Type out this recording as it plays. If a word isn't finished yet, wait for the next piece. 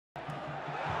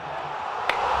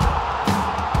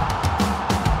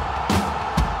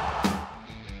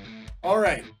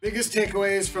Biggest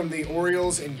takeaways from the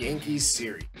Orioles and Yankees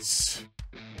series?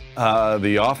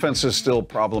 The offense is still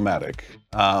problematic.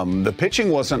 The pitching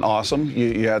wasn't awesome.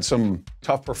 You had some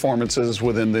tough performances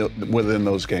within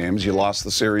those games. You lost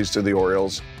the series to the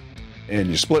Orioles, and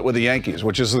you split with the Yankees,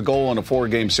 which is the goal in a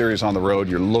 4-game series on the road.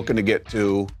 You're looking to get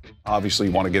to. Obviously,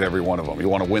 you want to get every one of them. You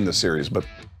want to win the series, but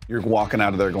you're walking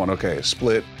out of there going, okay,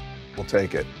 split, we'll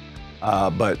take it.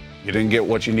 But you didn't get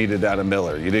what you needed out of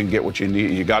Miller. You didn't get what you need.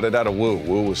 You got it out of Wu.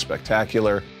 Wu was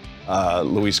spectacular.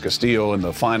 Luis Castillo in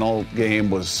the final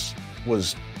game was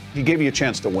he gave you a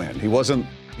chance to win. He wasn't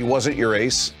your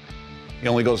ace. He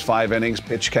only goes 5 innings.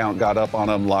 Pitch count got up on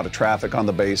him. A lot of traffic on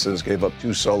the bases. Gave up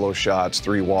 2 solo shots,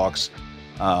 3 walks.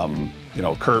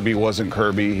 Kirby wasn't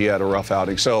Kirby. He had a rough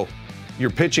outing. So your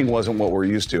pitching wasn't what we're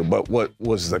used to. But what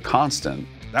was the constant?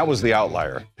 That was the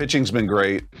outlier. Pitching's been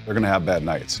great. They're going to have bad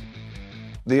nights.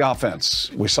 The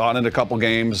offense, we saw it in a couple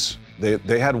games.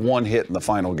 They had 1 hit in the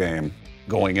final game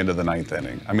going into the 9th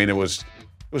inning. I mean, it was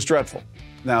dreadful.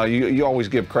 Now, you always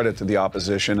give credit to the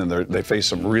opposition, and they face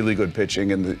some really good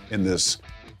pitching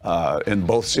in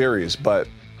both series, but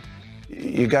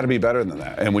you got to be better than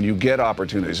that. And when you get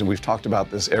opportunities, and we've talked about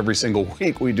this every single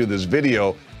week we do this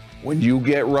video, when you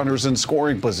get runners in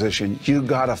scoring position, you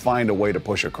got to find a way to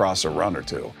push across a run or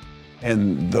two.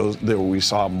 And we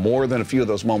saw more than a few of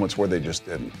those moments where they just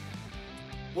didn't.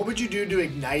 What would you do to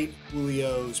ignite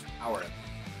Julio's power?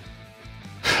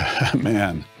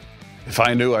 Man, if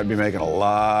I knew, I'd be making a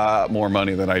lot more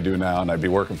money than I do now, and I'd be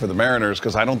working for the Mariners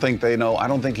because I don't think they know. I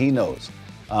don't think he knows.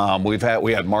 We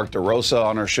had Mark DeRosa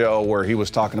on our show where he was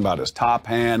talking about his top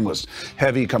hand was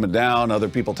heavy coming down. Other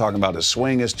people talking about his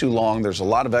swing is too long. There's a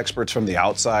lot of experts from the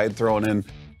outside throwing in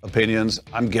opinions.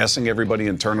 I'm guessing everybody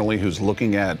internally who's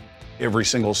looking at every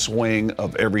single swing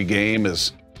of every game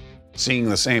is seeing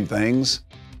the same things.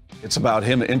 It's about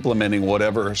him implementing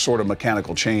whatever sort of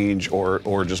mechanical change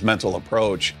or just mental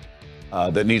approach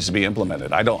that needs to be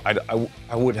implemented.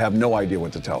 I would have no idea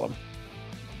what to tell him.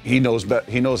 He knows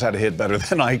how to hit better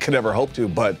than I could ever hope to,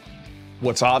 but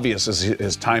what's obvious is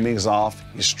his timing's off.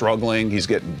 He's struggling. He's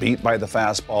getting beat by the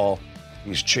fastball.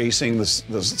 He's chasing the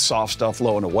soft stuff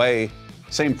low and away.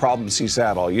 Same problems he's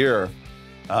had all year.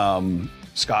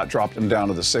 Scott dropped him down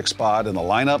to the 6th spot in the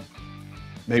lineup.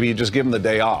 Maybe you just give him the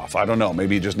day off. I don't know.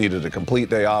 Maybe he just needed a complete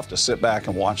day off to sit back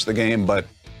and watch the game, but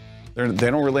they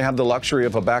don't really have the luxury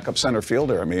of a backup center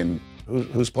fielder. I mean,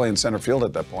 who's playing center field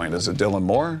at that point? Is it Dylan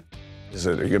Moore? Are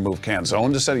you going to move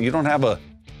Canzone to center? You don't have a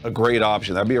great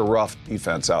option. That'd be a rough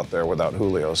defense out there without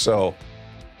Julio. So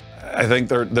I think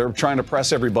they're trying to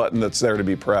press every button that's there to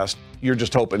be pressed. You're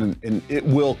just hoping and it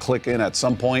will click in at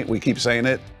some point. We keep saying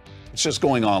it. It's just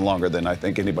going on longer than I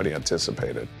think anybody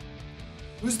anticipated.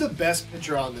 Who's the best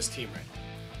pitcher on this team right now?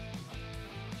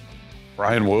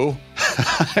 Brian Wu.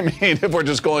 I mean, if we're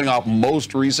just going off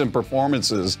most recent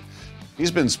performances,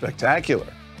 he's been spectacular.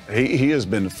 He has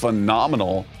been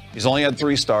phenomenal. He's only had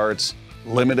 3 starts,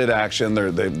 limited action.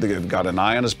 They've got an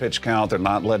eye on his pitch count. They're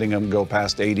not letting him go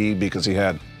past 80 because he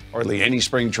had hardly any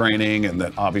spring training, and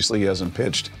then obviously he hasn't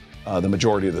pitched the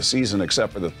majority of the season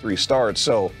except for the 3 starts.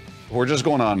 So we're just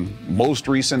going on most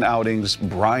recent outings.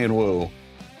 Brian Wu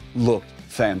looked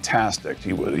fantastic.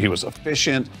 He was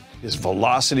efficient. His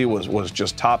velocity was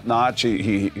just top notch.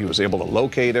 He was able to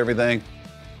locate everything.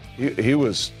 He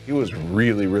was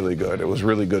really, really good. It was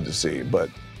really good to see. But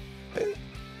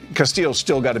Castillo's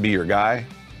still got to be your guy.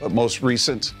 But most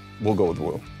recent, we'll go with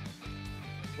Wu.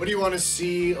 What do you want to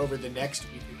see over the next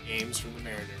week of games from the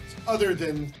Mariners, other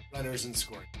than runners in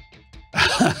scoring?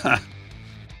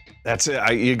 That's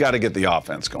it. You got to get the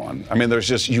offense going. I mean,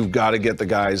 you've got to get the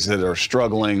guys that are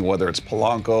struggling, whether it's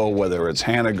Polanco, whether it's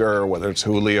Haniger, whether it's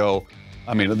Julio.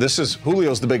 I mean,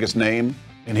 Julio's the biggest name,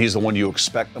 and he's the one you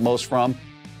expect the most from.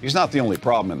 He's not the only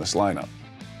problem in this lineup.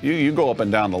 You go up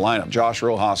and down the lineup. Josh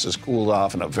Rojas has cooled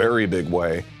off in a very big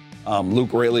way.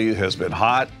 Luke Raley has been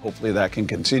hot. Hopefully that can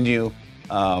continue.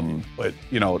 But,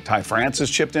 Ty France has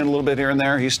chipped in a little bit here and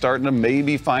there. He's starting to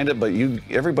maybe find it, but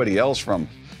everybody else from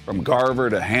Garver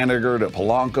to Haniger to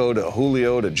Polanco to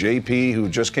Julio to JP, who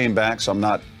just came back, so I'm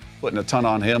not putting a ton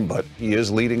on him, but he is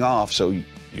leading off, so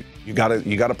you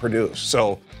gotta produce.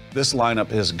 So this lineup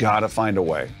has got to find a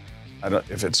way.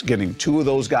 If it's getting 2 of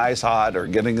those guys hot or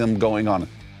getting them going on a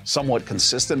somewhat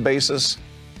consistent basis,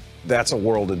 that's a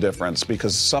world of difference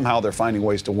because somehow they're finding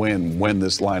ways to win when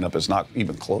this lineup is not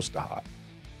even close to hot.